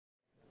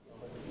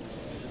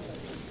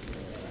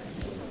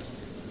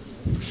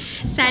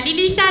Salut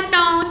les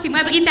chatons, c'est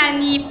moi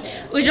Brittany.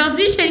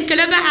 Aujourd'hui, je fais une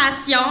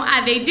collaboration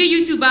avec deux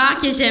youtubeurs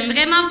que j'aime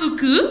vraiment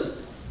beaucoup.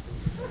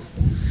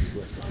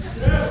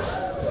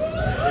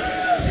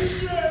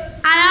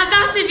 Alors,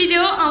 dans cette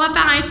vidéo, on va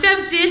faire un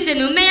top 10 de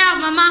nos meilleurs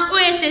moments au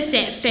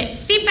SSF.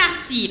 C'est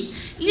parti!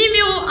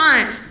 Numéro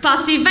 1,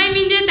 passer 20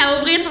 minutes à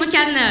ouvrir son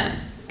cadenas.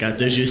 Quand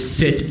t'as juste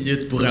 7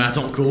 minutes pour aller à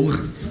ton cours.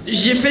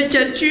 J'ai fait le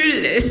calcul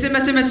et c'est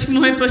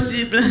mathématiquement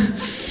impossible.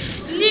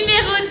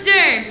 Numéro 2.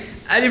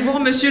 Allez voir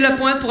Monsieur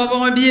Lapointe pour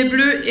avoir un billet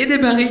bleu et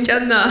débarrer le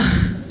cadenas.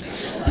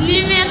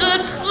 Numéro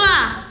 3.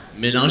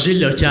 Mélanger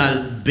le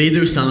local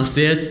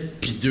B207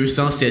 puis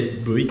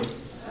 207B.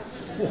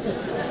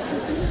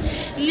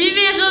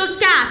 Numéro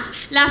 4.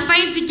 La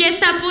fin du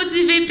Gestapo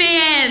du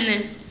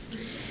VPN.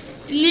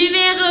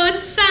 Numéro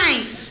 5.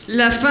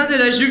 La fin de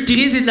la jupe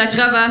grise et de la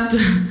cravate.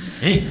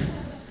 Hein?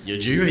 Il y a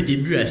déjà eu un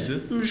début à ça.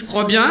 Je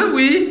crois bien,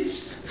 oui.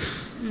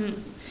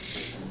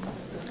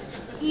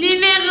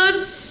 Numéro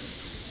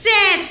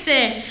 7.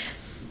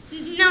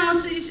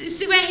 Non, c'est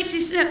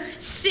ça.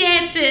 7.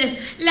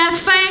 La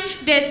fin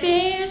de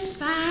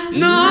Despace.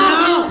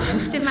 Non!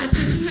 C'était ma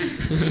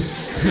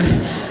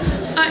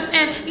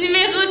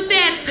numéro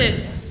 7.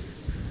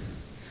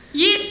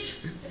 8.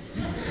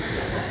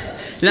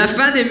 La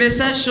fin des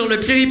messages sur le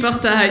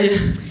pluriportail.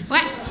 Ouais,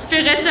 tu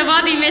peux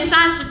recevoir des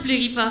messages sur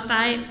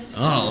pluriportail.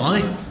 Ah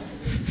ouais?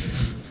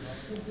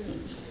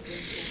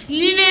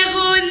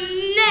 Numéro 9.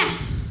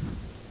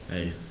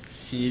 Hey,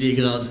 fini les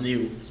grands dîners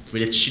où tu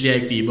pouvais aller chiller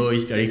avec tes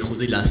boys puis aller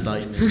creuser de la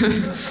staff.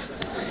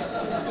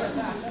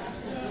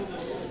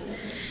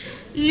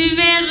 Numéro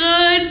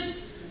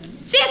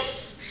 10.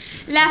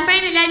 La fin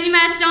de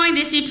l'animation et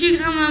de ses plus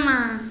grands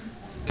moments.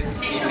 Mais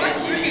comment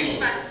tu veux que je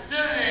fasse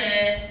ça?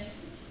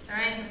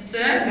 Comme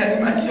ça?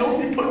 L'animation,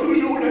 c'est pas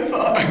toujours le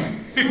fun.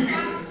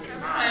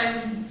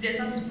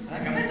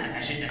 Comment t'as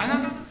attaché ta... Ah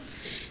non.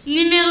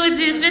 Numéro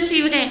 10, là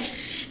c'est vrai.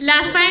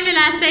 La fin de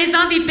la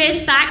saison des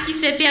pestacles qui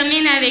se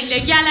termine avec le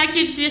Gala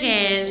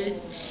Culturel.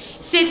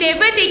 C'était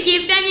votre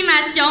équipe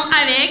d'animation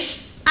avec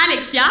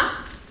Alexia,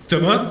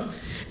 Thomas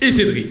et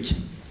Cédric.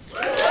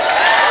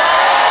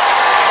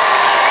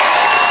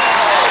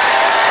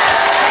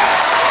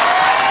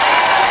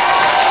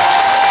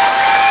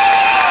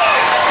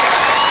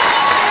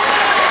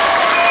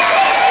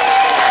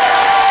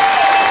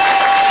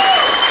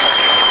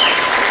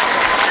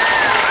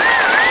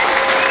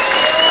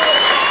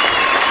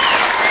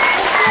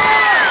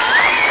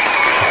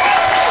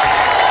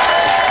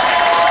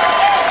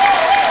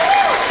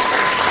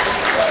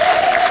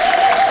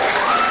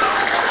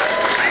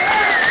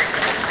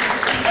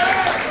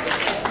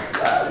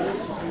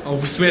 On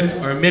vous souhaite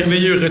un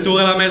merveilleux retour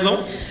à la maison.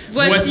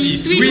 voici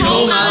Sweet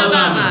Home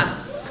Alabama.